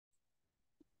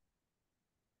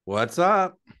What's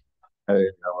up? Hey,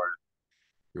 how are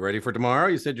You ready for tomorrow?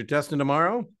 You said you're testing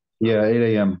tomorrow? you? Yeah,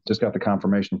 8 a.m. Just got the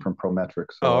confirmation from Prometric.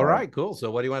 So All right, cool.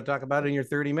 So what do you want to talk about in your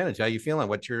 30 minutes? How you feeling?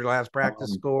 What's your last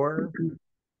practice um, score?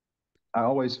 I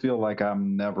always feel like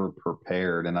I'm never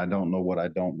prepared and I don't know what I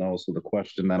don't know. So the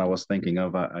question that I was thinking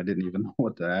of, I didn't even know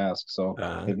what to ask. So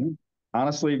Uh, if you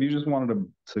honestly, if you just wanted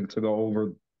to go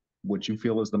over what you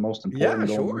feel is the most yeah, important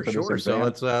going sure, into this sure. So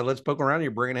exam. let's poke around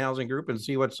your brain housing group and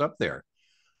see what's up there.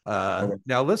 Okay.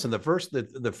 Now listen, the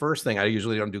first thing I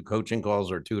usually don't do coaching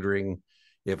calls or tutoring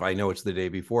if I know it's the day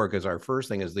before, because our first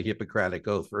thing is the Hippocratic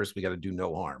Oath. First, we got to do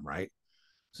no harm, right?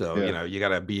 So, Yeah. you got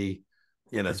to be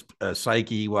in a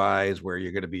psyche wise where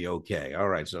you're going to be okay. All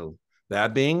right. So,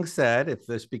 that being said, if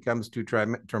this becomes too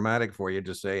traumatic for you,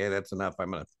 just say, hey, that's enough.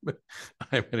 I'm going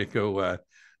to go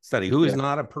study. Who is Yeah.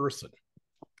 not a person?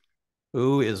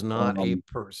 Who is not a Um,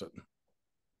 person?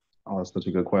 oh, that's such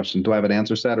a good question. Do I have an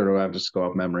answer set or do I have to just go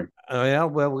off memory? Yeah,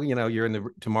 well, you're in the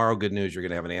tomorrow. Good news, you're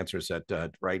going to have an answer set.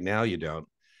 Right now, you don't.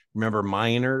 Remember,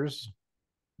 minors,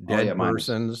 Oh yeah, dead minus.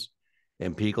 persons,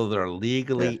 and people that are Yeah.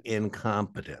 legally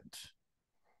incompetent.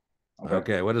 Okay.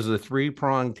 Okay, what is the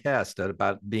three-pronged test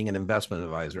about being an investment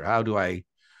advisor? How do I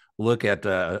look at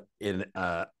in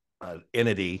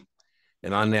entity,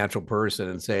 an unnatural person,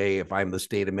 and say, if I'm the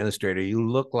state administrator, you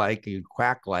look like you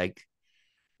quack like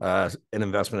an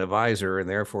investment advisor, and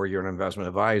therefore you're an investment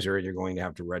advisor, and you're going to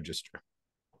have to register.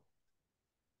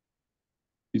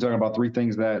 You talking about three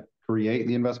things that create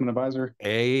the investment advisor?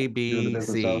 A, You're in the B,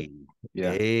 business of? C.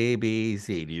 Yeah. A, B,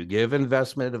 C. Do you give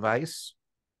investment advice?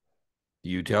 Do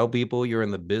you tell people you're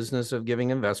in the business of giving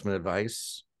investment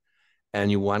advice and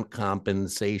you want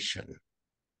compensation?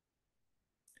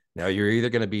 Now, you're either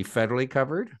going to be federally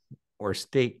covered or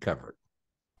state covered.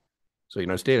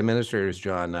 So, state administrators,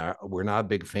 John, we're not a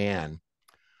big fan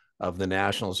of the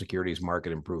National Securities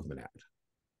Market Improvement Act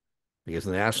because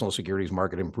the National Securities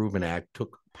Market Improvement Act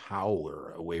took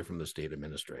power away from the state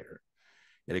administrator.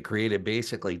 And it created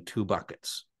basically two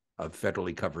buckets of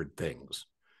federally covered things.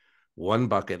 One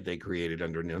bucket they created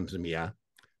under NIMSMIA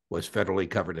was federally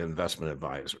covered investment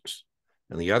advisors.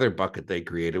 And the other bucket they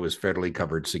created was federally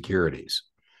covered securities.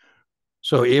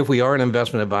 So if we are an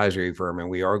investment advisory firm and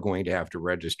we are going to have to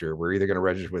register, we're either going to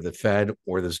register with the Fed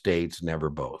or the states, never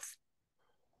both,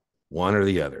 one or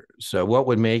the other. So what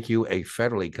would make you a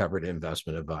federally covered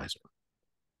investment advisor?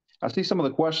 I see some of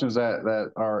the questions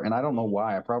that are, and I don't know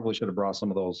why. I probably should have brought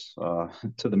some of those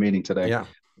to the meeting today. Yeah,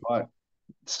 But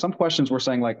some questions were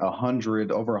saying like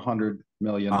 100, over 100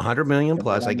 million. 100 million And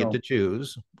plus. I I get to know,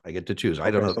 choose. I get to choose. I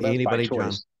don't okay, know if so that's by anybody, John.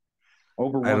 choice.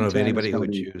 Over I don't know if 110 is anybody who going to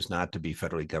would be, choose not to be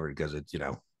federally covered because it's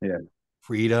yeah,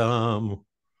 freedom.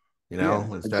 yeah,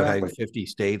 Instead of having exactly. 50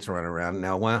 states running around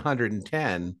now,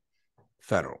 110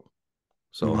 federal.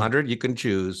 So Hmm. 100 you can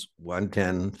choose,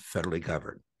 110 federally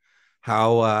covered.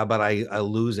 How about I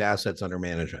lose assets under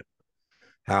management?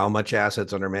 How much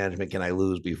assets under management can I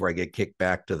lose before I get kicked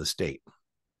back to the state?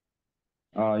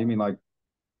 You mean like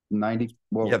 90? Yeah,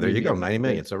 Well, there you yeah, go, 90 yeah,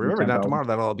 million. So remember, not 10,000. tomorrow,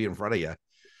 that'll all be in front of you.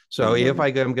 So Yeah, yeah, if yeah.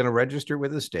 I'm going to register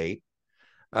with the state,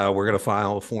 we're going to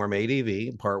file Form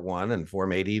ADV Part 1 and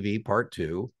Form ADV Part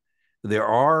 2. There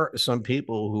are some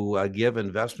people who give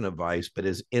investment advice, but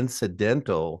is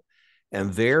incidental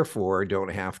and therefore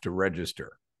don't have to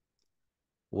register.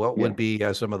 What Yeah. would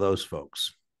be some of those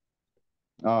folks?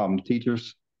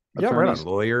 Teachers, Yeah, right on. attorneys.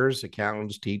 Lawyers,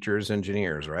 accountants, teachers,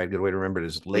 engineers, right? Good way to remember it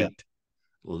is Yeah. late,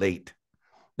 late.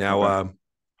 Now, Okay.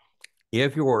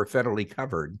 if you're federally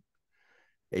covered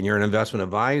and you're an investment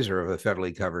advisor of a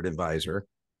federally covered advisor,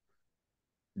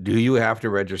 do you have to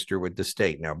register with the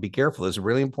state? Now, be careful. This is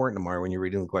really important tomorrow when you're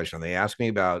reading the question. They ask me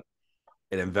about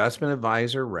an investment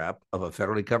advisor rep of a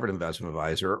federally covered investment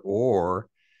advisor or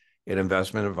an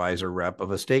investment advisor rep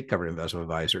of a state covered investment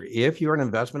advisor. If you're an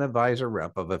investment advisor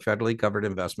rep of a federally covered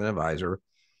investment advisor,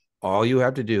 all you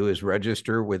have to do is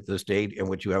register with the state in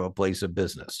which you have a place of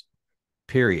business,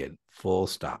 period, full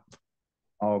stop.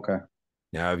 Oh, okay.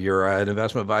 Now, if you're an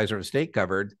investment advisor of state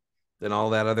covered, then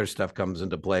all that other stuff comes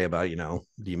into play about,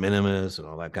 de minimis and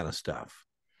all that kind of stuff.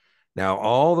 Now,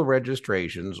 all the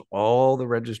registrations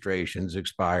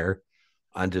expire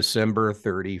on December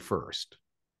 31st,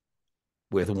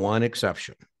 with one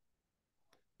exception,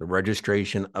 the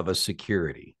registration of a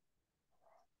security.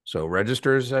 So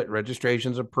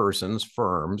registrations of persons,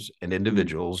 firms, and Mhm.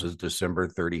 individuals is December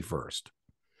 31st.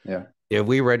 Yeah. If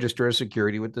we register a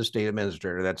security with the state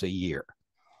administrator, that's a year.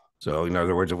 So in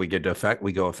other words, if we get to effect,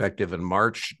 we go effective in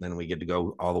March, then we get to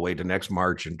go all the way to next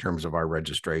March in terms of our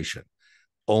registration.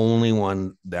 Only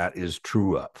one that is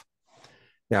true of.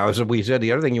 Now, as we said,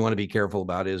 the other thing you want to be careful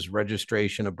about is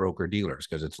registration of broker dealers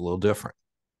because it's a little different.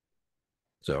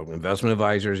 So investment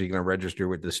advisors, you're going to register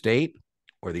with the state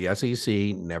or the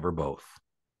SEC, never both.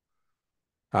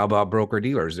 How about broker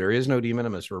dealers? There is no de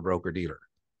minimis for a broker dealer.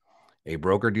 A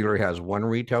broker dealer has one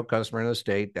retail customer in the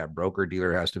state. That broker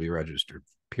dealer has to be registered,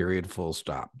 period, full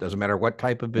stop. Doesn't matter what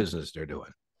type of business they're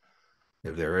doing.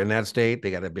 If they're in that state,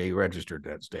 they got to be registered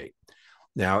in that state.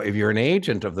 Now, if you're an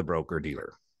agent of the broker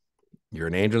dealer,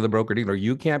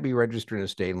 you can't be registered in a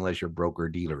state unless your broker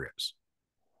dealer is.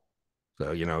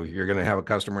 So, you're going to have a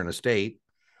customer in a state,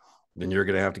 then you're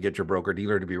going to have to get your broker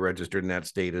dealer to be registered in that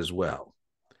state as well.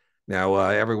 Now,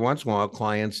 every once in a while,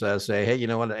 clients say, hey, you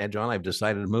know what, John, I've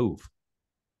decided to move.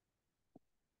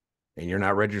 And you're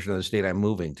not registered in the state I'm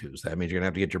moving to. So that means you're going to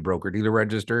have to get your broker dealer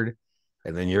registered.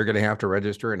 And then you're going to have to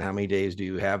register. And how many days do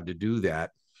you have to do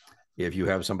that if you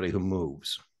have somebody who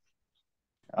moves?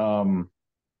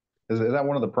 Is that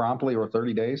one of the promptly or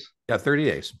 30 days? Yeah, 30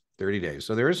 days. 30 days.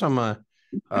 So there is some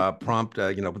prompt,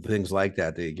 things like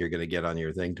that you're going to get on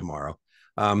your thing tomorrow.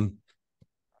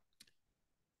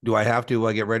 Do I have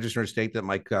to get registered in a state that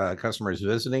my customer is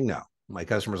visiting? No. My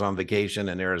customer's on vacation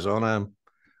in Arizona.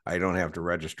 I don't have to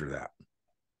register that.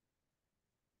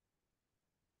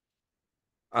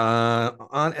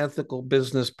 Unethical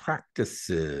business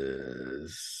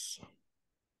practices.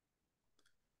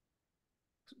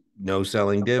 No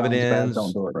selling dividends.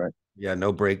 Don't do it, right? Yeah,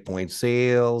 no breakpoint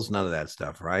sales, none of that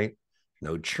stuff, right?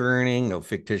 No churning, no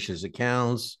fictitious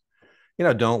accounts.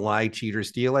 Don't lie, cheat, or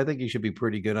steal. I think you should be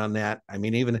pretty good on that. I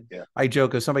mean, even I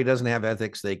joke, if somebody doesn't have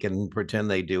ethics, they can pretend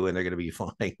they do, and they're going to be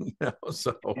fine.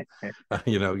 So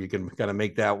you can kind of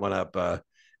make that one up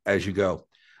as you go.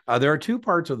 There are two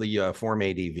parts of the Form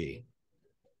ADV.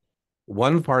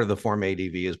 One part of the Form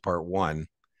ADV is part one,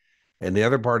 and the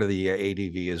other part of the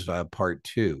ADV is part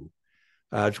two.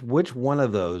 Which one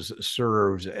of those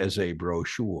serves as a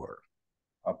brochure?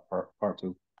 Part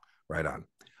two. Right on.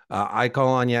 I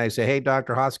call on you. I say, hey,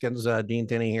 Dr. Hoskins, Dean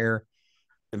Tinney here,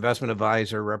 investment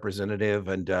advisor representative.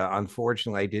 And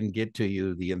unfortunately, I didn't get to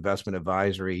you the investment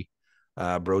advisory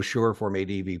brochure Form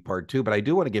ADV part two, but I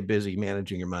do want to get busy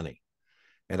managing your money.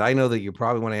 And I know that you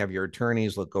probably want to have your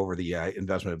attorneys look over the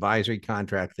investment advisory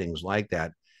contract, things like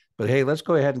that. But hey, let's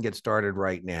go ahead and get started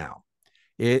right now.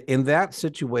 In that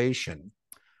situation,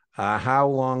 how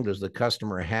long does the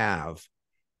customer have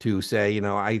to say,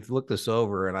 I looked this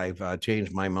over and I've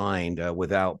changed my mind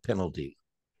without penalty?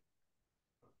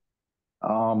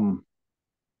 I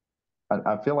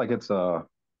feel like it's a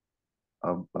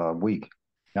week.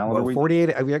 Well, week.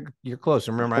 48. You're close.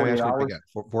 Remember, I actually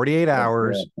 48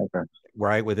 hours. Yeah, okay.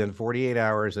 Right, within 48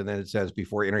 hours, and then it says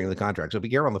before entering the contract. So be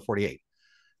careful on the 48.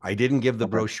 I didn't give the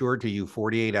brochure to you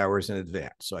 48 hours in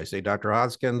advance. So I say, Dr.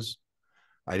 Hoskins,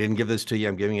 I didn't give this to you.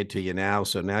 I'm giving it to you now.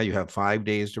 So now you have 5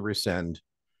 days to rescind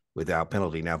without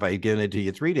penalty. Now, if I had given it to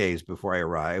you 3 days before I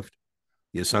arrived,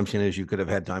 the assumption is you could have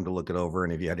had time to look it over.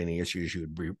 And if you had any issues, you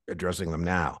would be addressing them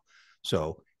now.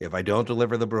 So if I don't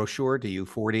deliver the brochure to you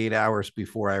 48 hours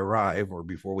before I arrive or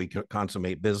before we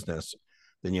consummate business,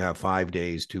 then you have 5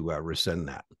 days to rescind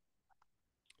that.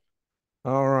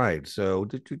 All right. So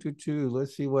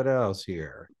let's see what else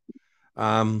here.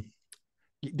 Don't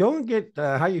get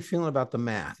how you feeling about the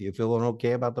math? You feeling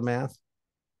okay about the math?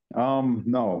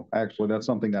 No, actually, that's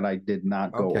something that I did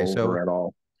not go over at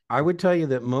all. I would tell you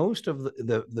that most of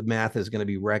the math is going to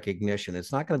be recognition.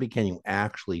 It's not going to be, can you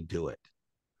actually do it?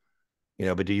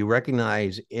 But do you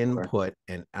recognize input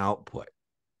and output?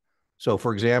 So,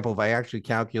 for example, if I actually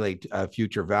calculate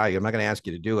future value, I'm not going to ask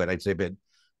you to do it. I'd say, but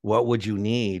what would you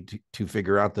need to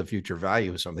figure out the future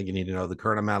value of something? You need to know the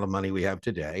current amount of money we have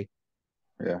today.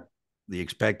 Yeah. The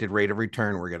expected rate of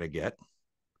return we're going to get,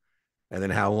 and then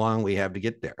how long we have to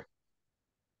get there.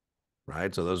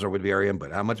 Right. So those would be our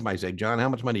input. How much might I say, John, how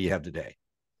much money do you have today?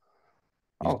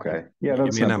 Okay. Yeah.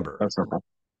 Give me a number. That's simple.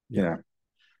 Yeah.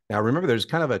 Now, remember, there's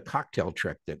kind of a cocktail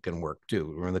trick that can work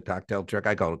too. Remember the cocktail trick?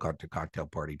 I call it a cocktail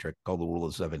party trick called the rule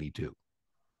of 72.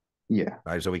 Yeah.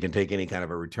 Right. So we can take any kind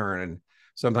of a return, and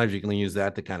sometimes you can use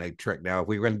that to kind of trick. Now, if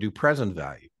we were going to do present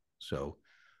value, so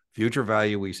future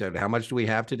value, we said, how much do we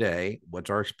have today? What's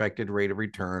our expected rate of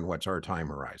return? What's our time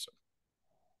horizon?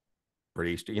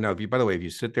 Pretty, by the way, if you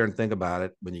sit there and think about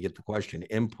it, when you get the question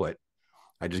input,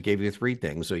 I just gave you 3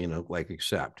 things. So, like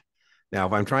accept. Now,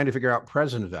 if I'm trying to figure out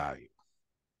present value,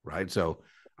 right? So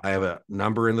I have a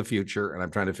number in the future and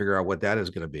I'm trying to figure out what that is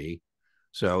going to be.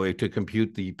 So to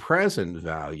compute the present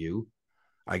value,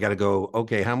 I got to go,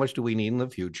 okay, how much do we need in the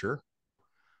future?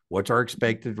 What's our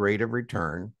expected rate of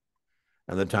return?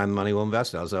 And the time the money will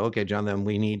invest. I'll say, okay, John, then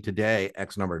we need today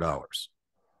X number of dollars,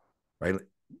 right?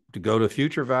 To go to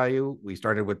future value, we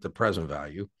started with the present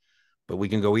value. but we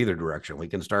can go either direction. We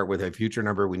can start with a future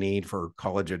number we need for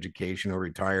college education or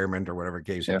retirement or whatever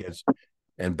case it gets,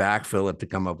 and backfill it to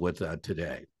come up with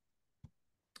today.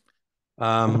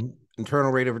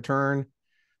 Internal rate of return.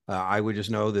 I would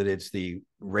just know that it's the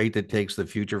rate that takes the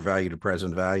future value to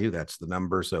present value. That's the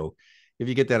number. So if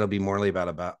you get that, it'll be more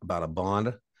about a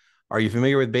bond. Are you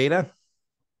familiar with beta?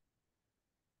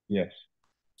 Yes.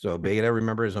 So beta,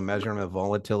 remember, is a measurement of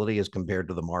volatility as compared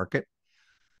to the market.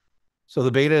 So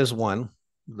the beta is one.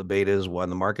 The beta is one.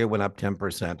 The market went up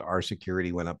 10%. Our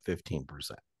security went up 15%.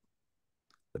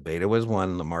 The beta was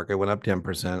one. The market went up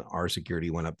 10%. Our security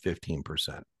went up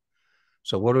 15%.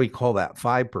 So what do we call that?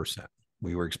 5%.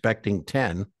 We were expecting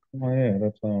 10. Oh yeah,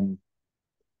 that's I don't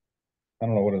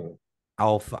know, what is it?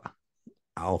 Alpha.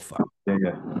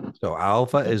 Yeah. So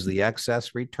alpha is the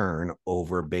excess return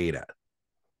over beta,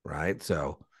 right?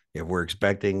 So if we're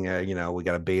expecting, we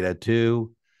got a beta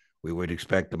 2, we would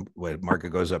expect when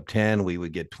market goes up 10, we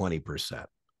would get 20%.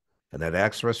 And that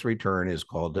excess return is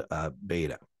called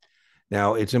beta.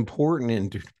 Now, it's important in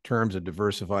terms of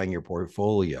diversifying your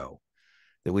portfolio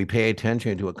that we pay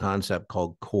attention to a concept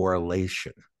called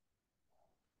correlation.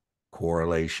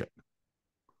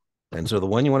 And so the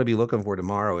one you want to be looking for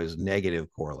tomorrow is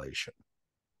negative correlation.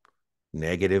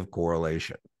 Negative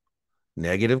correlation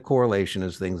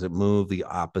is things that move the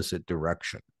opposite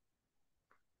direction.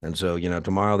 And so,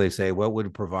 tomorrow they say, what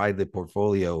would provide the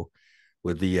portfolio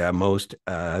with the most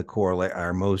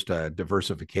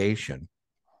diversification?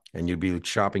 And you'd be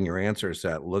shopping your answer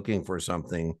set, looking for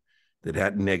something that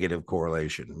had negative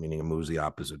correlation, meaning it moves the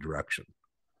opposite direction.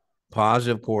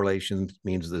 Positive correlation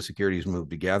means the securities move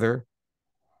together.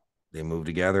 They move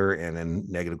together, and then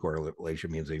negative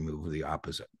correlation means they move the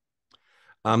opposite.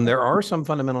 There are some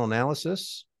fundamental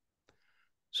analysis.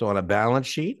 So on a balance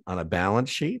sheet,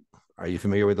 are you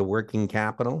familiar with the working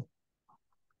capital?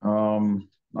 Current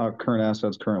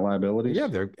assets, current liabilities. Yeah,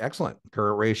 they're excellent.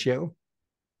 Current ratio.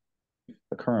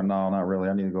 The current, no, not really.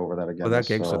 I need to go over that again. Well,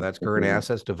 so that's current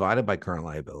assets divided by current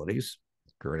liabilities.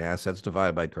 Current assets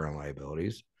divided by current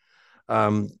liabilities.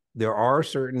 There are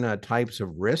certain types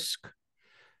of risk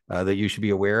that you should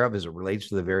be aware of as it relates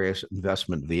to the various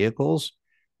investment vehicles.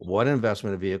 One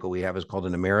investment vehicle we have is called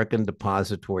an American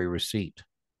Depository Receipt.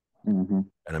 Mm-hmm.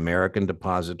 An American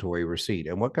Depository Receipt.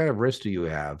 And what kind of risk do you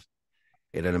have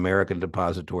in an American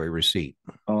Depository Receipt?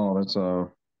 Oh, that's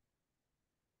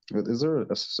is there an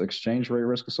exchange rate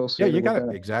risk associated? Yeah, you got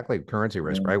it. Exactly. Currency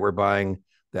risk, right? We're buying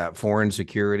that foreign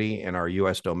security in our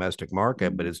U.S. domestic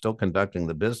market, but it's still conducting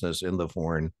the business in the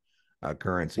foreign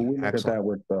currency. We look at that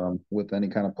with any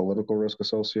kind of political risk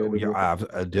associated. You have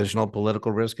additional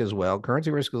political risk as well.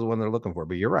 Currency risk is the one they're looking for.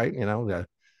 But you're right. The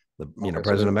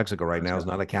president of Mexico right now is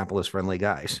not a capitalist friendly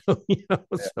guy. So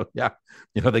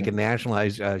they can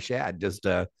nationalize Chad, just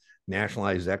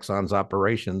nationalize Exxon's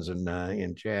operations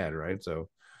in Chad, right? So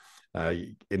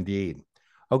indeed.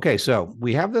 Okay, so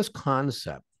we have this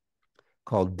concept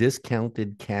called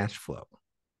discounted cash flow.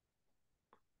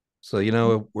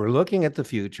 So, we're looking at the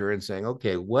future and saying,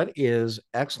 okay, what is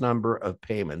X number of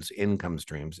payments, income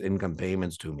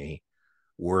payments to me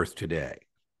worth today?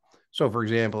 So, for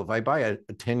example, if I buy a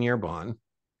 10-year bond,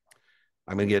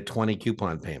 I'm going to get 20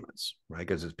 coupon payments, right?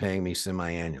 Because it's paying me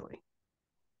semi-annually.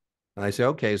 And I say,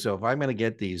 okay, so if I'm going to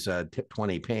get these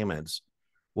 20 payments,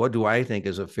 what do I think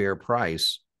is a fair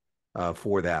price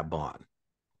for that bond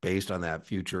based on that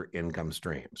future income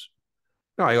streams?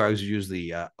 No, I always use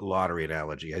the lottery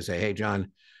analogy. I say, hey,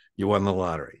 John, you won the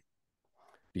lottery.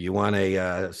 Do you want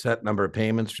a set number of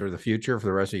payments for the future for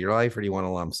the rest of your life, or do you want a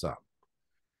lump sum?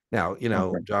 Now,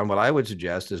 John, what I would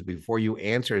suggest is before you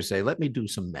answer, say, let me do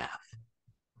some math.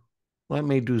 Let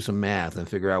me do some math and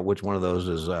figure out which one of those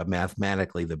is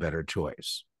mathematically the better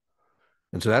choice.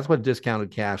 And so that's what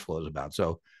discounted cash flow is about.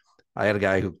 So I had a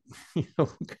guy who,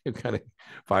 kind of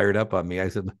fired up on me. I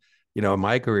said, in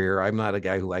my career, I'm not a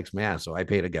guy who likes math. So I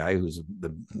paid a guy who's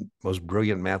the most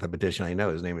brilliant mathematician I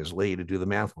know. His name is Lee, to do the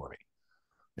math for me.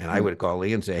 And I would call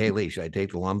Lee and say, hey, Lee, should I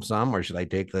take the lump sum or should I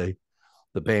take the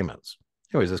payments?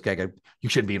 Anyways, this guy goes, you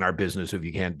shouldn't be in our business if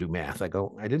you can't do math. I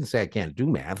go, I didn't say I can't do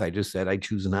math. I just said I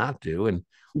choose not to. And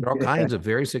there are all kinds of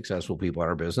very successful people in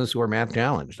our business who are math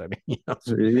challenged. I mean,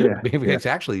 it's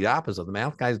actually the opposite. The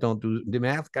math guys don't do, the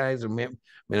math guys and men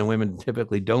and women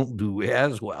typically don't do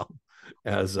as well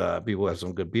as people who have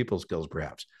some good people skills,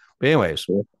 perhaps. But anyways,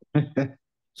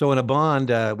 so in a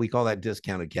bond, we call that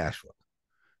discounted cash flow.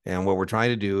 And what we're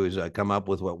trying to do is come up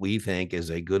with what we think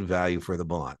is a good value for the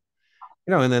bond.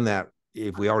 And then that,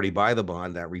 if we already buy the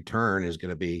bond, that return is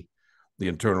going to be the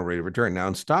internal rate of return. Now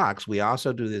in stocks, we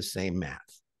also do this same math.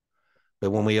 But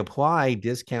when we apply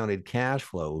discounted cash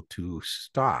flow to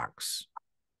stocks,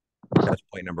 That's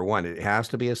point number one. It has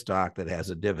to be a stock that has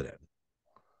a dividend,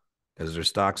 because there's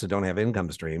stocks that don't have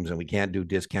income streams, and we can't do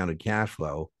discounted cash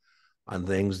flow on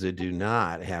things that do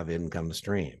not have income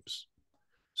streams.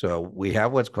 So we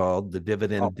have what's called the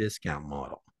dividend discount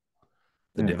model.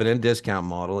 The dividend discount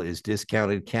model is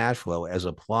discounted cash flow as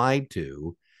applied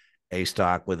to a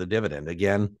stock with a dividend.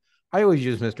 Again, I always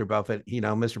use Mr. Buffett.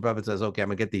 Mr. Buffett says, okay, I'm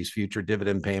going to get these future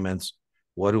dividend payments.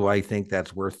 What do I think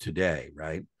that's worth today?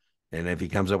 Right. And if he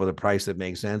comes up with a price that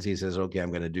makes sense, he says, okay, I'm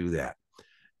going to do that.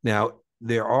 Now,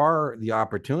 there are the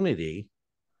opportunity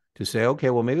to say, okay,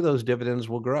 well, maybe those dividends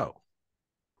will grow.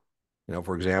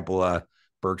 For example,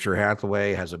 Berkshire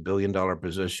Hathaway has $1 billion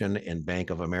position in Bank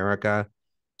of America,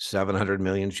 700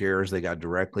 million shares they got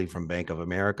directly from Bank of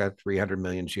America, 300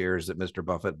 million shares that Mr.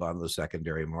 Buffett bought in the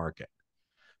secondary market.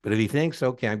 But if he thinks,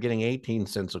 okay, I'm getting 18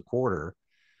 cents a quarter,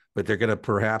 but they're going to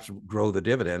perhaps grow the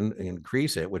dividend and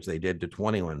increase it, which they did to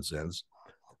 21 cents,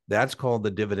 that's called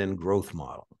the dividend growth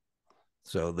model.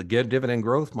 So the dividend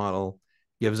growth model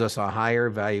gives us a higher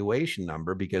valuation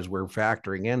number because we're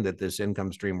factoring in that this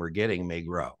income stream we're getting may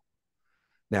grow.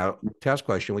 Now, test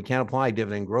question, we can't apply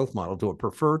dividend growth model to a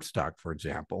preferred stock, for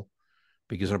example,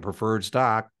 because in a preferred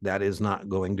stock, that is not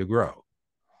going to grow.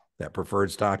 That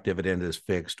preferred stock dividend is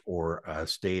fixed or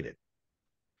stated.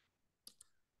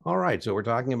 All right, so we're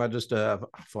talking about just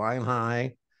flying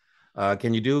high.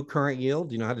 Can you do current yield?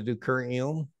 Do you know how to do current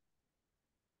yield?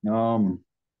 So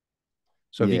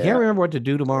if you can't remember what to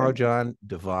do tomorrow, John,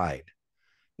 divide.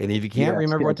 And if you can't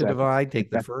remember what to divide, take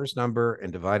the first number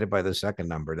and divide it by the second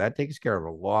number. That takes care of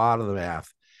a lot of the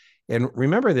math. And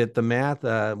remember that the math,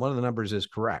 one of the numbers is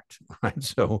correct, right?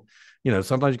 So,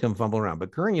 sometimes you can fumble around.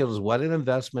 But current yield is what an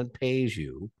investment pays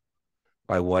you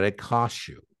by what it costs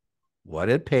you. What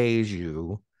it pays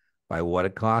you by what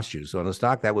it costs you. So in a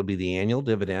stock, that would be the annual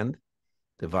dividend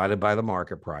divided by the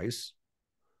market price.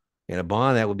 In a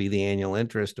bond, that would be the annual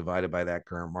interest divided by that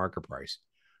current market price.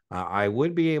 I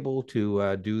would be able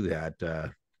to do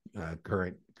that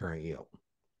current yield.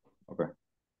 Okay.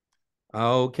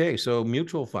 Okay, so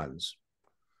mutual funds.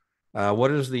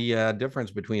 What is the difference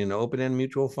between an open-end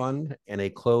mutual fund and a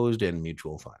closed-end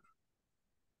mutual fund?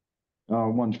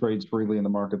 One trades freely in the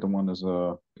market. The one is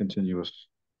continuous.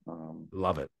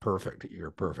 Love it. Perfect.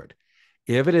 You're perfect.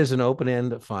 If it is an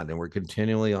open-end fund and we're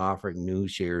continually offering new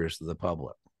shares to the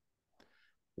public,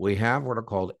 we have what are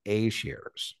called A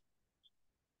shares.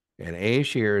 And A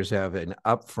shares have an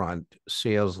upfront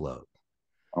sales load.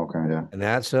 Okay, yeah. And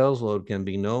that sales load can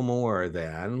be no more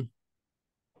than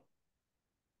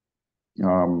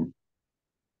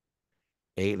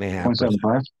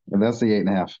 8.5%. That's the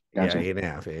 8.5. Gotcha. Yeah,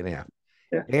 8.5.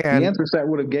 Yeah. And the answer set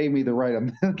would have gave me the right.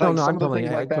 Like no, I'm telling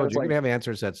you, I told you we're gonna have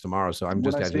answer sets tomorrow, so I'm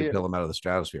just asking you to pull them out of the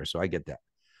stratosphere. So I get that.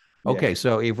 Okay,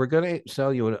 so if we're gonna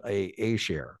sell you a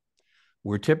share,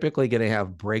 we're typically gonna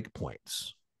have break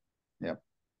points. Yep.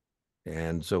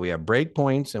 And so we have break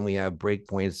points and we have break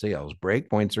point sales. Break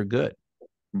points are good.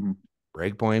 Mm-hmm.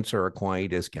 Break points are a quantity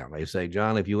discount. They say,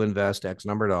 John, if you invest X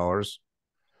number of dollars,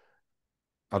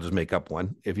 I'll just make up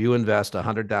one. If you invest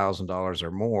 $100,000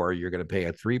 or more, you're going to pay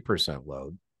a 3%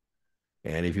 load.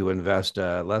 And if you invest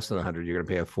less than 100, you're going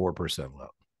to pay a 4% load.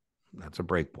 That's a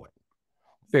break point.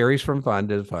 Varies from fund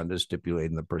to fund as stipulated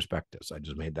in the prospectus. I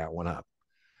just made that one up.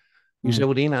 You say,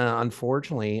 well, Dina,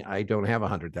 unfortunately, I don't have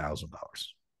 $100,000.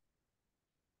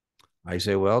 I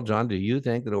say, well, John, do you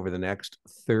think that over the next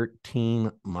 13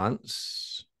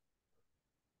 months,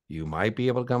 you might be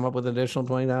able to come up with an additional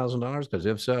 $20,000? Because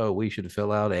if so, we should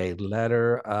fill out a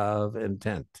letter of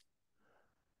intent.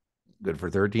 Good for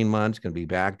 13 months, can be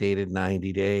backdated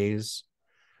 90 days.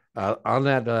 On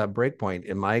that break point,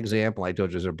 in my example, I told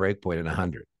you there's a break point at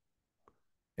 100.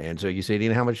 And so you say,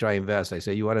 Dina, how much should I invest? I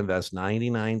say, you want to invest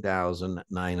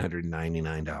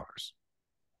 $99,999.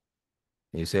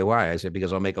 And you say, why? I said,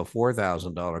 because I'll make a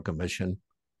 $4,000 commission.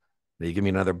 Then you give me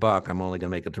another buck, I'm only going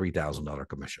to make a $3,000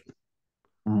 commission.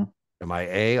 Mm-hmm. Am I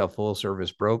A, a full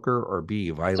service broker, or B,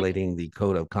 violating the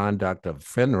code of conduct of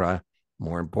FINRA?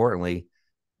 More importantly,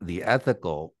 the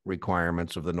ethical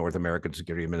requirements of the North American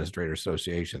Security Administrator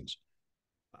Associations.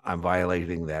 I'm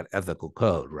violating that ethical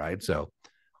code, right? So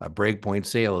a breakpoint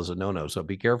sale is a no-no. So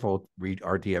be careful, read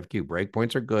RTFQ.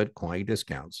 Breakpoints are good, quantity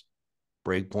discounts.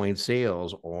 Breakpoint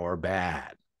sales are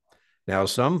bad. Now,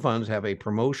 some funds have a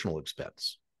promotional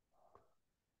expense.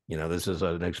 This is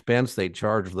an expense they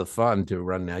charge the fund to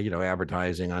run,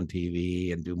 advertising on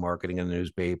TV and do marketing in the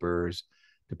newspapers,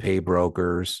 to pay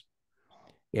brokers.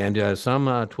 And some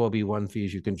 12B1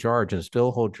 fees you can charge and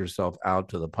still hold yourself out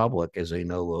to the public as a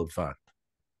no-load fund.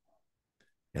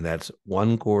 And that's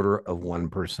 1/4 of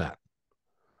 1%.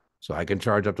 So I can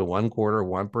charge up to 1/4,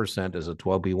 1% as a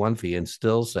 12B1 fee and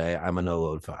still say I'm a no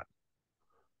load fund.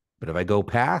 But if I go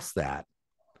past that,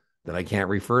 then I can't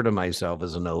refer to myself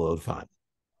as a no load fund.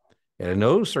 And in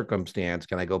no circumstance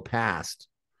can I go past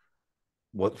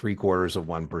what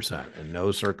 0.75%. In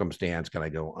no circumstance can I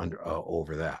go under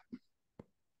over that.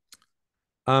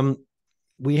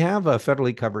 We have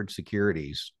federally covered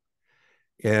securities.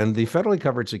 And the federally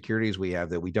covered securities we have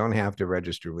that we don't have to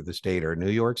register with the state are New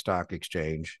York Stock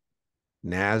Exchange,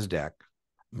 NASDAQ,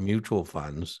 mutual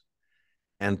funds,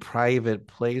 and private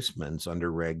placements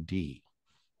under Reg D.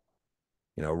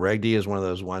 You know, Reg D is one of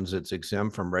those ones that's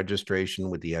exempt from registration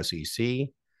with the SEC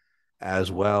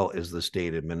as well as the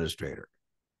state administrator.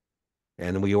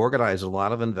 And we organize a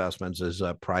lot of investments as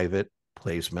private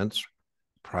placements,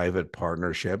 private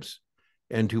partnerships,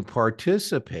 and to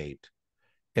participate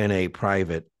in a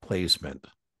private placement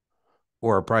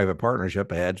or a private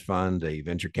partnership, a hedge fund, a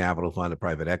venture capital fund, a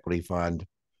private equity fund,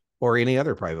 or any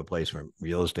other private placement,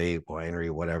 real estate, winery,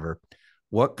 whatever.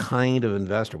 What kind of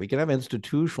investor? We can have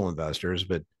institutional investors,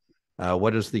 but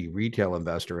what does the retail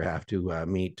investor have to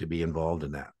meet to be involved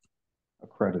in that?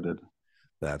 Accredited.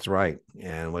 That's right.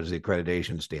 And what is the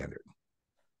accreditation standard?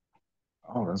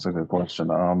 Oh, that's a good question.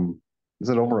 Is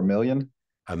it over 1 million?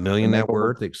 $1 They million make net over,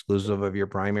 worth exclusive of your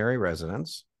primary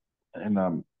residence, and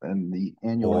the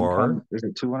annual or income, is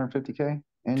it 250K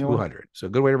annually? 200. So a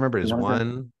good way to remember it is 200K?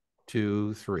 1,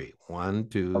 2, 3. 1,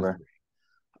 2, Okay. 3.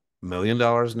 $1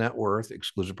 million net worth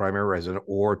exclusive primary resident,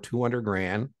 or 200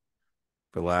 grand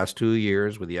for the last 2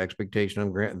 years with the expectation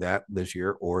of grant that this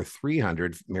year, or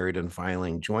 300 married and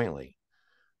filing jointly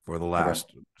for the last.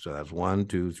 Okay. So that's 1,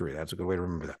 2, 3. That's a good way to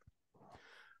remember that.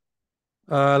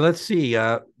 Let's see.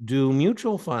 Do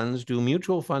mutual funds and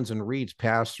REITs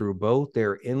pass through both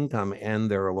their income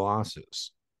and their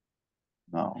losses?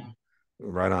 No.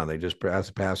 Right on. They just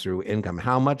pass through income.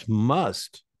 How much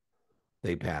must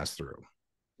they pass through?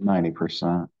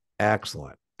 90%.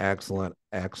 Excellent, excellent,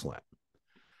 excellent.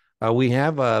 We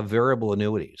have variable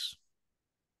annuities.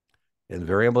 And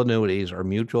variable annuities are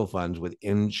mutual funds with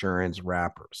insurance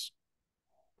wrappers.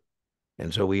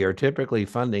 And so we are typically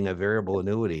funding a variable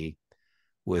annuity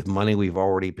with money we've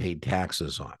already paid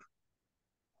taxes on.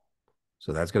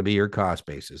 So that's going to be your cost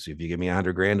basis. If you give me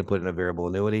 100 grand to put in a variable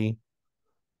annuity,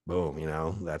 boom, you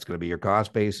know, that's going to be your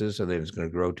cost basis. And then it's going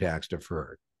to grow tax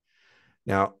deferred.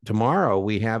 Now, tomorrow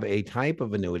we have a type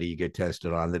of annuity you get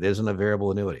tested on that isn't a variable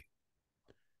annuity.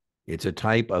 It's a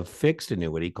type of fixed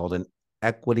annuity called an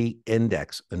equity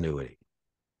index annuity.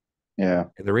 Yeah.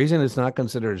 And the reason it's not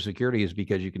considered a security is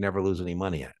because you can never lose any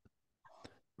money in it.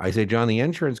 I say, John, the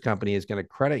insurance company is going to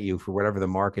credit you for whatever the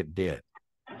market did.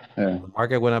 Yeah. The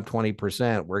market went up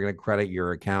 20%. We're going to credit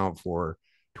your account for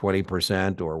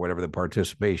 20% or whatever the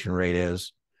participation rate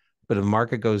is. But if the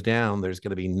market goes down, there's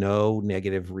going to be no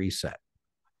negative reset.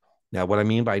 Now, what I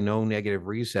mean by no negative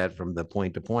reset from the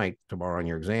point to point tomorrow on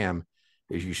your exam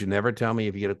is you should never tell me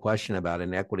if you get a question about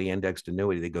an equity indexed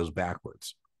annuity that goes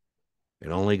backwards. It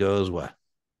only goes what?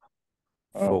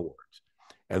 Oh, Forwards.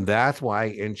 And that's why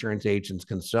insurance agents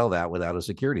can sell that without a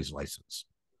securities license,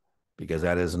 because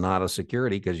that is not a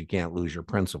security because you can't lose your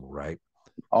principal, right?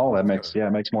 oh, So that makes, yeah,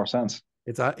 it makes more sense.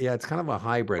 it's it's kind of a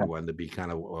hybrid one to be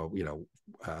kind of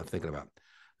thinking about.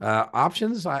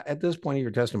 Options at this point of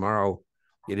your test tomorrow,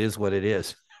 it is what it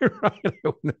is. Right?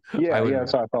 Yeah, yeah,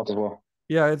 that's how I felt as well.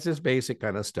 Yeah, it's just basic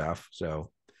kind of stuff.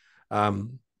 So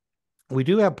we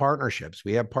do have partnerships.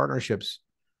 We have partnerships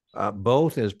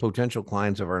both as potential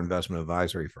clients of our investment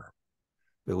advisory firm,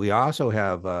 but we also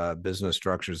have business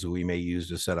structures that we may use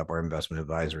to set up our investment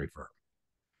advisory firm.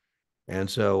 And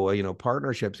so,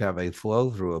 partnerships have a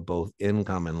flow through of both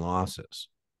income and losses.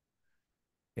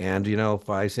 And, if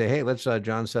I say, hey, let's,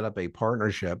 John, set up a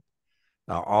partnership,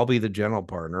 I'll be the general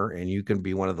partner and you can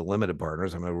be one of the limited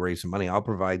partners. I'm going to raise some money. I'll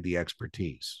provide the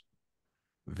expertise.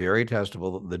 Very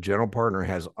testable. The general partner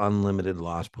has unlimited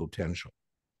loss potential.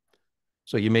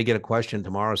 So you may get a question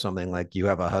tomorrow, something like you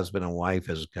have a husband and wife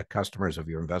as customers of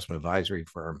your investment advisory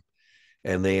firm,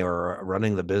 and they are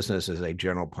running the business as a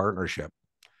general partnership.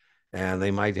 And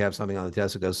they might have something on the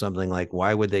test that goes something like,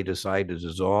 why would they decide to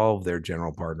dissolve their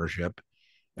general partnership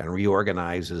and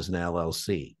reorganize as an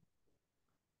LLC?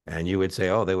 And you would say,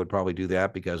 oh, they would probably do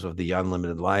that because of the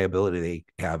unlimited liability they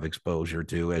have exposure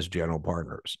to as general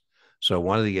partners. So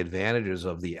one of the advantages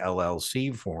of the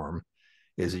LLC form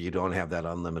is that you don't have that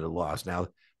unlimited loss. Now,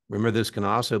 remember, this can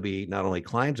also be not only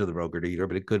clients of the broker dealer,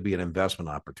 but it could be an investment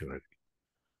opportunity.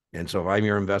 And so if I'm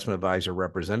your investment advisor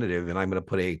representative and I'm going to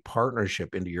put a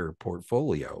partnership into your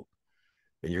portfolio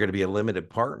and you're going to be a limited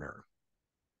partner,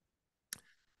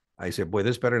 I said, boy,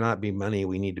 this better not be money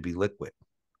we need to be liquid.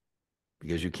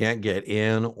 because you can't get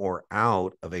in or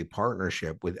out of a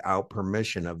partnership without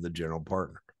permission of the general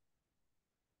partner.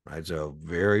 Right. So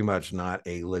very much not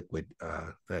a liquid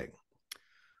thing.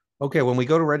 Okay. When we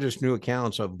go to register new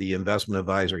accounts of the investment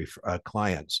advisory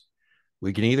clients,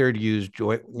 we can either use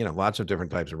joint, lots of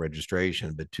different types of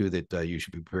registration, but two that you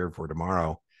should be prepared for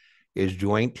tomorrow is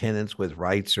joint tenants with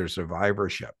rights or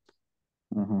survivorship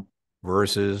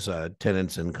versus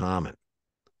tenants in common.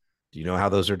 Do you know how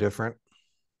those are different?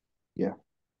 Yeah.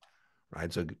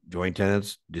 Right. So joint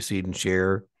tenants, decedent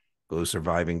share, goes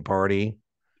surviving party.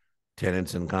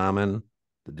 Tenants in common,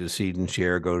 the decedent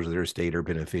share goes to their estate or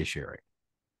beneficiary.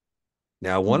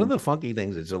 Now, one of the funky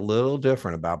things that's a little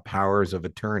different about powers of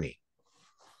attorney,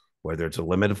 whether it's a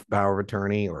limited power of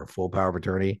attorney or a full power of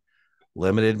attorney,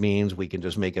 limited means we can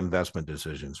just make investment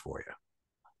decisions for you.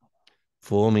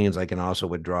 Full means I can also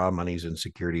withdraw monies and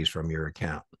securities from your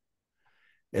account.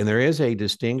 And there is a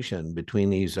distinction between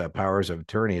these powers of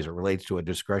attorney as it relates to a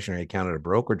discretionary account at a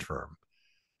brokerage firm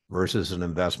versus an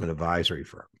investment advisory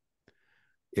firm.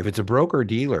 If it's a broker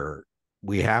dealer,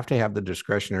 we have to have the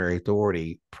discretionary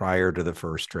authority prior to the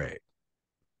first trade.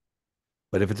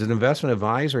 But if it's an investment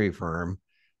advisory firm,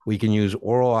 we can use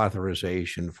oral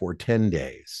authorization for 10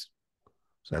 days.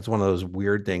 So that's one of those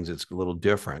weird things that's a little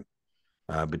different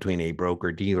between a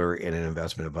broker dealer and an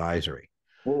investment advisory.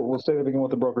 We'll say that again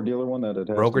with the broker dealer one, that it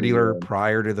has broker dealer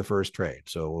prior to the first trade.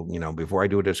 So, before I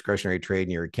do a discretionary trade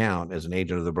in your account as an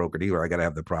agent of the broker dealer, I got to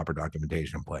have the proper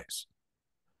documentation in place.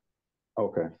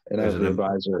 Okay. And as an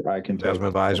advisor, I can investment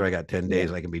advisor, I got 10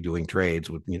 days. I can be doing trades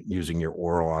with using your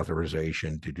oral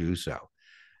authorization to do so.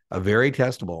 A very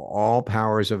testable, all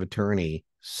powers of attorney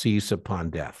cease upon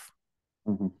death.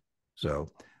 So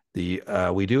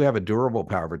we do have a durable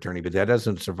power of attorney, but that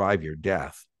doesn't survive your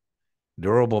death.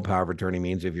 Durable power of attorney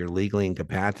means if you're legally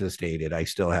incapacitated, I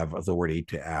still have authority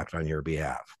to act on your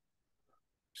behalf.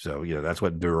 So, that's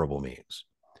what durable means.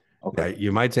 Okay.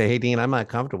 You might say, hey, Dean, I'm not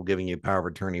comfortable giving you power of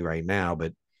attorney right now,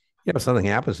 but if something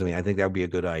happens to me, I think that would be a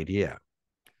good idea.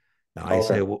 Now, I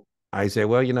say,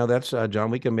 well, that's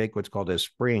John, we can make what's called a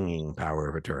springing power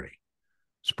of attorney.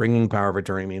 Springing power of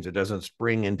attorney means it doesn't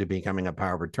spring into becoming a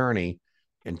power of attorney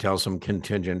until some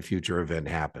contingent future event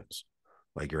happens,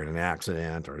 like you're in an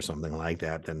accident or something like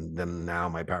that. Then now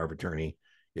my power of attorney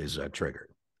is triggered.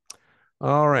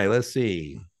 All right, let's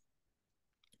see.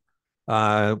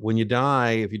 When you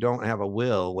die, if you don't have a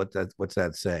will, what's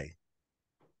that say?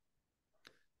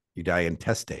 You die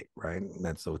intestate, right?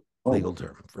 That's the legal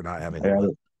term for not having a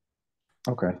will.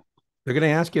 Okay. They're going to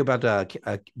ask you about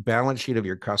a balance sheet of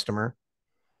your customer.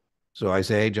 So I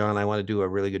say, hey, John, I want to do a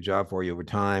really good job for you over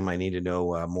time. I need to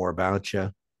know more about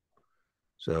you.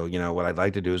 So, what I'd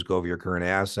like to do is go over your current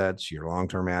assets, your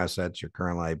long-term assets, your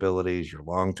current liabilities, your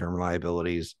long-term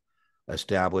liabilities,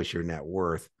 establish your net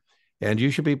worth. And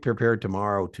you should be prepared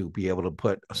tomorrow to be able to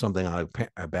put something on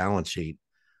a balance sheet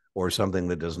or something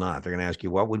that does not. They're going to ask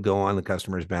you what would go on the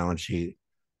customer's balance sheet,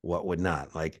 what would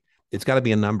not. Like, it's got to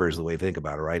be a number is the way to think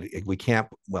about it, right? We can't,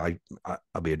 well,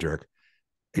 I'll be a jerk.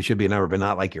 It should be a number, but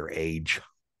not like your age,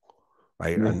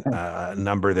 right? A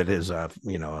number that is, a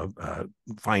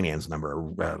finance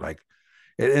number, and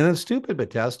it's stupid but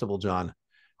testable, John.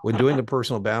 When doing the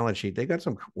personal balance sheet, they got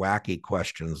some wacky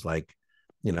questions like,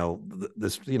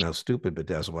 this, stupid but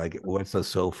testable, like what's a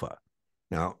sofa?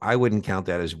 Now, I wouldn't count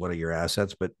that as one of your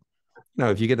assets, but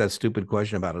if you get that stupid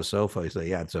question about a sofa, you say,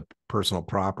 yeah, it's a personal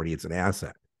property, it's an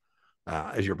asset.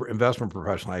 As your investment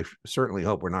professional, I certainly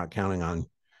hope we're not counting on,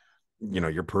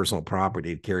 your personal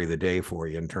property to carry the day for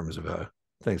you in terms of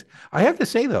things. I have to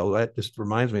say, though, that just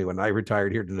reminds me when I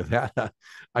retired here to Nevada,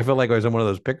 I felt like I was on one of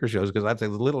those picker shows because that's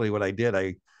literally what I did.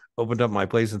 I opened up my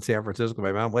place in San Francisco,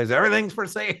 my mountain place. Everything's for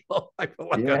sale. I feel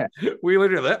like we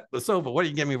literally the sofa. What do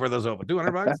you give me for the sofa?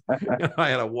 $200? I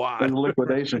had a wad.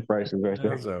 Liquidation prices right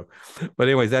there. So, but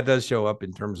anyways, that does show up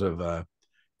in terms of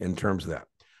that.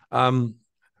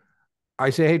 I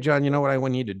say, hey, John, what I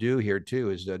want you to do here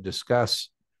too is discuss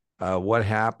what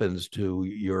happens to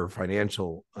your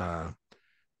financial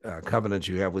covenants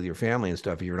you have with your family and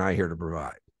stuff if you're not here to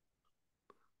provide.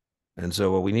 And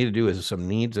so what we need to do is some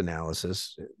need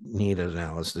analysis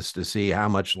to see how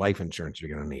much life insurance you're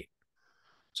going to need.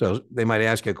 So they might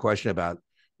ask you a question about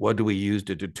what do we use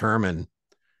to determine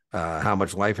how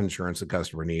much life insurance the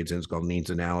customer needs, and it's called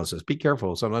needs analysis. Be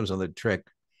careful. Sometimes on the trick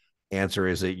answer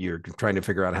is that you're trying to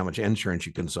figure out how much insurance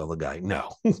you can sell the guy.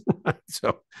 No.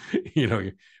 So, we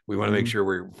want to make sure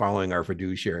we're following our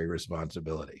fiduciary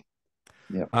responsibility.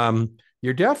 Yeah.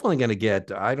 You're definitely going to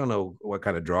get, I don't know what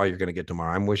kind of draw you're going to get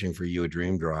tomorrow. I'm wishing for you a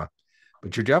dream draw,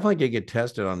 but you're definitely going to get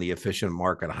tested on the efficient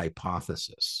market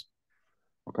hypothesis.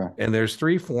 Okay. And there's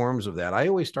three forms of that. I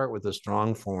always start with the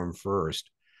strong form first.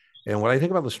 And what I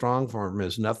think about the strong form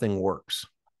is nothing works.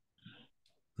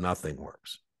 Nothing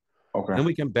works. Okay. Then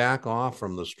we can back off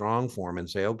from the strong form and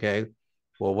say, okay,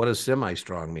 well, what does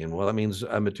semi-strong mean? Well, that means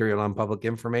a material on public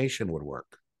information would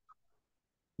work.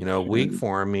 Weak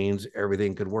form means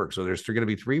everything could work. So there's going to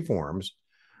be three forms.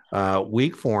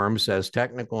 Weak form says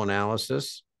technical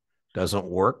analysis doesn't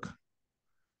work.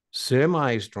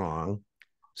 Semi-strong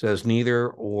says neither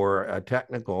or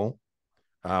technical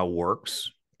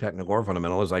works, technical or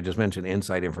fundamental. As I just mentioned,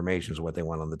 inside information is what they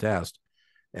want on the test.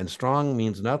 And strong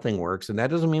means nothing works. And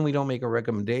that doesn't mean we don't make a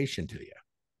recommendation to you.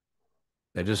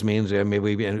 That just means maybe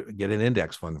we get an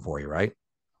index fund for you, right?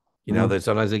 That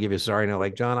sometimes they give you sorry no,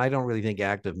 like, John, I don't really think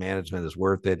active management is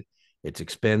worth it. It's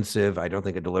expensive. I don't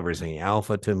think it delivers any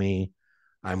alpha to me.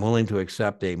 I'm willing to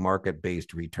accept a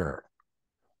market-based return.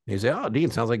 And you say, oh, Dean,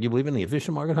 sounds like you believe in the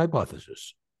efficient market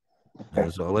hypothesis.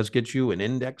 And so let's get you an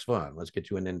index fund.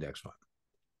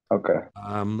 Okay.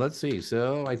 Let's see.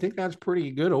 So I think that's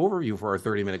pretty good overview for our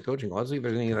 30-minute coaching. Let's see if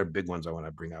there's any other big ones I want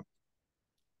to bring up.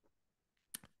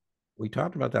 We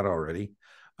talked about that already.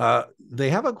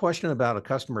 They have a question about a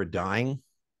customer dying,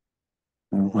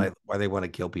 why they want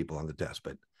to kill people on the test.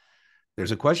 But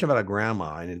there's a question about a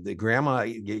grandma, and the grandma,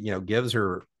 gives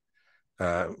her.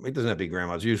 It doesn't have to be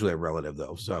grandma; it's usually a relative,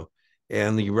 though. So,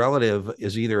 and the relative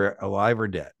is either alive or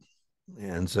dead.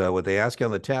 And so, what they ask you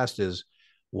on the test is,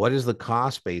 what is the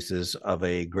cost basis of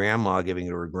a grandma giving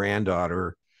to her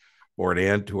granddaughter or an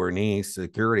aunt to her niece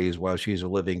securities while she's a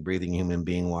living, breathing human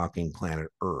being walking planet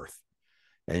Earth?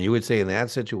 And you would say in that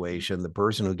situation, the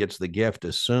person who gets the gift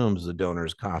assumes the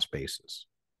donor's cost basis.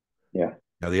 Yeah.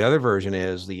 Now, the other version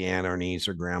is the aunt or niece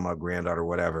or grandma, granddaughter,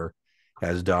 whatever,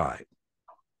 has died.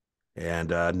 And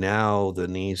now the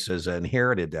niece has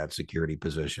inherited that security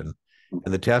position.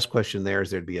 And the test question there is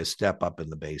there'd be a step up in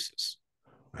the basis,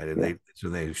 right? And so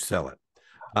they sell it.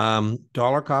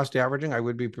 Dollar cost averaging, I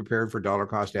would be prepared for dollar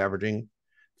cost averaging,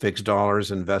 fixed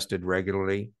dollars invested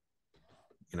regularly.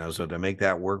 So to make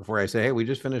that work for you, I say, hey, we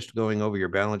just finished going over your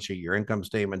balance sheet, your income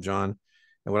statement, John.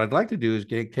 And what I'd like to do is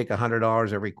take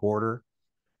 $100 every quarter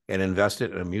and invest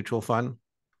it in a mutual fund.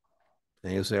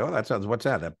 And you say, oh, that sounds, what's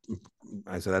that?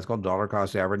 I said, that's called dollar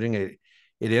cost averaging. It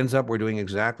ends up we're doing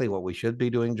exactly what we should be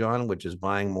doing, John, which is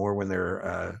buying more when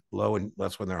they're low and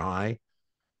less when they're high.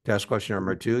 Test question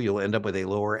number 2, you'll end up with a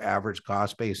lower average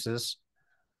cost basis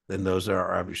than those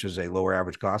are, I should say, lower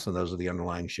average cost than those are the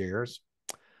underlying shares.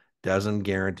 Doesn't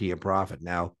guarantee a profit.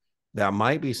 Now, that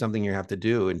might be something you have to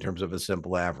do in terms of a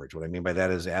simple average. What I mean by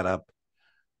that is add up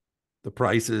the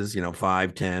prices,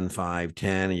 5, 10, 5,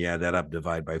 10, and you add that up,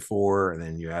 divide by 4, and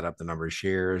then you add up the number of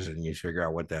shares and you figure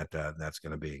out what that's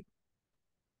going to be.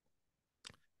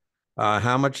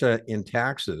 How much in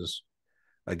taxes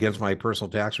against my personal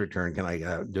tax return can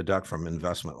I deduct from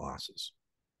investment losses?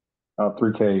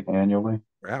 $3K annually.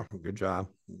 Yeah, good job.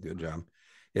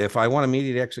 If I want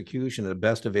immediate execution at the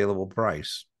best available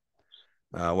price,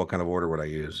 what kind of order would I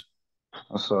use?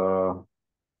 That's a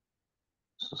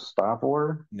stop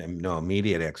order? No,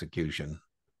 immediate execution.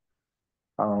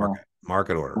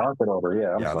 Market order. Market order,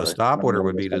 yeah. I'm sorry. The stop order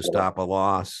would be to stop a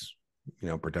loss,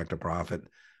 protect a profit.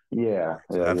 Yeah.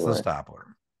 So that's the stop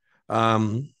order.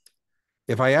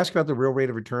 If I ask about the real rate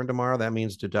of return tomorrow, that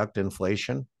means deduct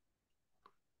inflation.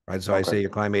 Right. So I say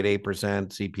your client made 8%,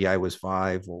 CPI was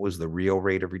 5%. What was the real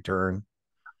rate of return?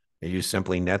 And you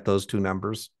simply net those two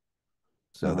numbers.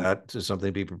 So that is something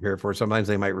to be prepared for. Sometimes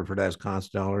they might refer to as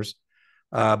constant dollars.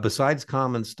 Besides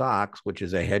common stocks, which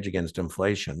is a hedge against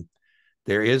inflation,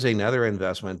 there is another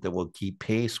investment that will keep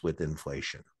pace with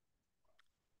inflation.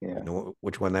 Yeah. You know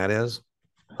which one that is?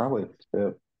 Probably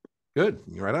TIP. Good.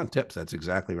 You're right on TIPS. That's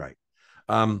exactly right.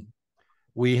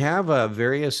 We have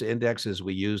various indexes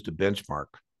we use to benchmark.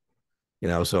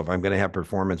 So if I'm going to have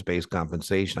performance-based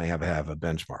compensation, I have to have a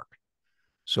benchmark.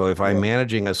 So if I'm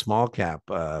managing a small cap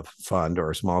fund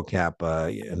or a small cap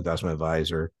investment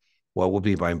advisor, what will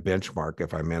be my benchmark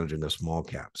if I'm managing the small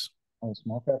caps?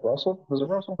 Small cap Russell? Was it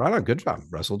Russell? Right on. Good job.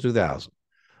 Russell 2000.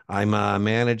 I'm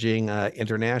managing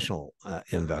international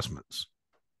investments.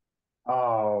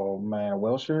 Oh, man.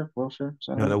 Wilshire?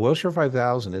 No, the Wilshire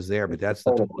 5000 is there, but that's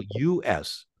the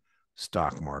U.S.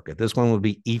 stock market. This one would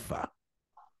be EAFE.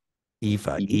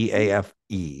 EAFE,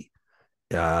 EAFE.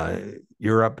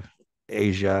 Europe,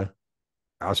 Asia,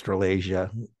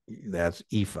 Australasia. That's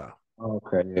EAFE.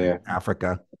 Okay, yeah.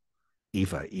 Africa,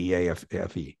 EAFE,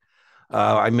 EAFE.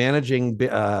 I'm managing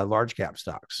large cap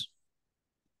stocks.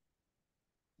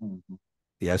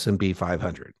 The S&P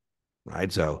 500,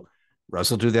 right? So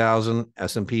Russell 2000,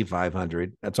 S&P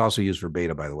 500. That's also used for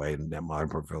beta, by the way, in that modern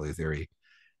portfolio theory.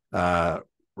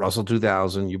 Russell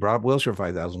 2000. You brought up Wilshire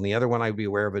 5000. The other one I'd be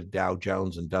aware of is Dow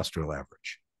Jones Industrial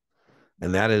Average.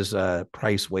 And that is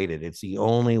price weighted. It's the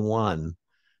only one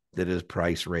that is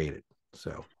price rated.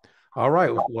 So, all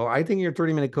right. Well, I think your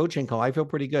 30-minute coaching call, I feel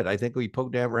pretty good. I think we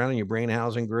poked around in your brain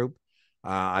housing group.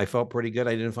 I felt pretty good.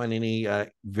 I didn't find any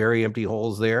very empty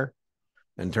holes there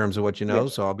in terms of what you know.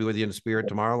 So I'll be with you in spirit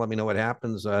tomorrow. Let me know what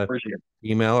happens.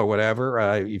 Email or whatever.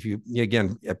 If you,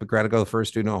 again, Epicratico, the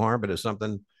first do no harm, but if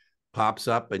something pops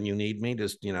up and you need me,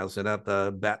 just, send out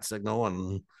the bat signal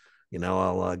and,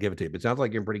 I'll give it to you. But it sounds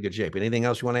like you're in pretty good shape. Anything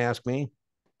else you want to ask me?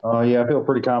 Yeah, I feel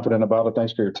pretty confident about it.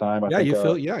 Thanks for your time. Yeah, you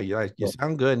feel, you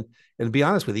sound good. And to be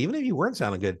honest with you, even if you weren't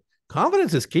sounding good,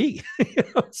 confidence is key.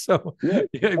 So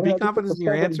be confident in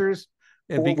your answers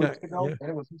and be, and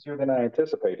it was easier than I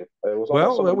anticipated. It was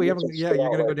well, we haven't, you're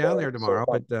going to go down there tomorrow,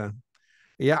 but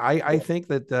I think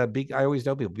that I always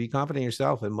tell people, be confident in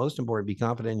yourself, and most important, be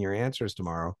confident in your answers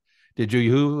tomorrow.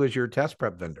 Who was your test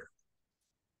prep vendor?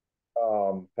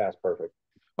 Past perfect.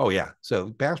 Oh yeah.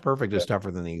 So past perfect is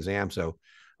tougher than the exam. So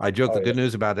I joke, the good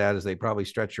news about that is they probably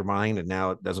stretch your mind and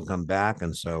now it doesn't come back.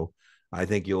 And so I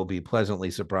think you'll be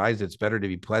pleasantly surprised. It's better to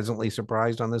be pleasantly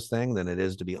surprised on this thing than it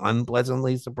is to be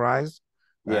unpleasantly surprised.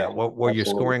 Yeah. What were you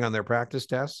scoring on their practice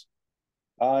tests?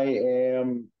 I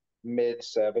am mid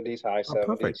 70s, high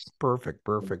 70s. Perfect.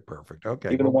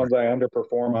 Okay. Even the ones I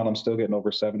underperform on, I'm still getting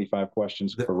over 75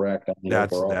 questions correct.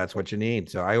 That's what you need.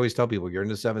 So I always tell people, you're in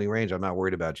the 70 range, I'm not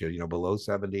worried about you. Below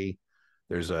 70,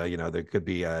 there's there could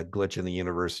be a glitch in the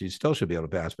universe. You still should be able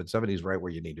to pass, but 70 is right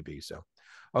where you need to be. So,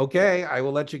 okay, I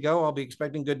will let you go. I'll be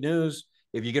expecting good news.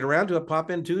 If you get around to it,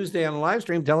 pop in Tuesday on the live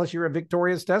stream. Tell us you're a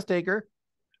victorious test taker.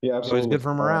 Yeah, absolutely. It's good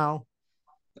for morale.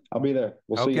 I'll be there.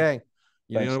 We'll see. Okay.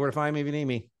 You know where to find me if you need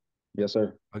me. Yes,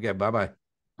 sir. Okay. Bye-bye.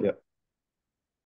 Yep.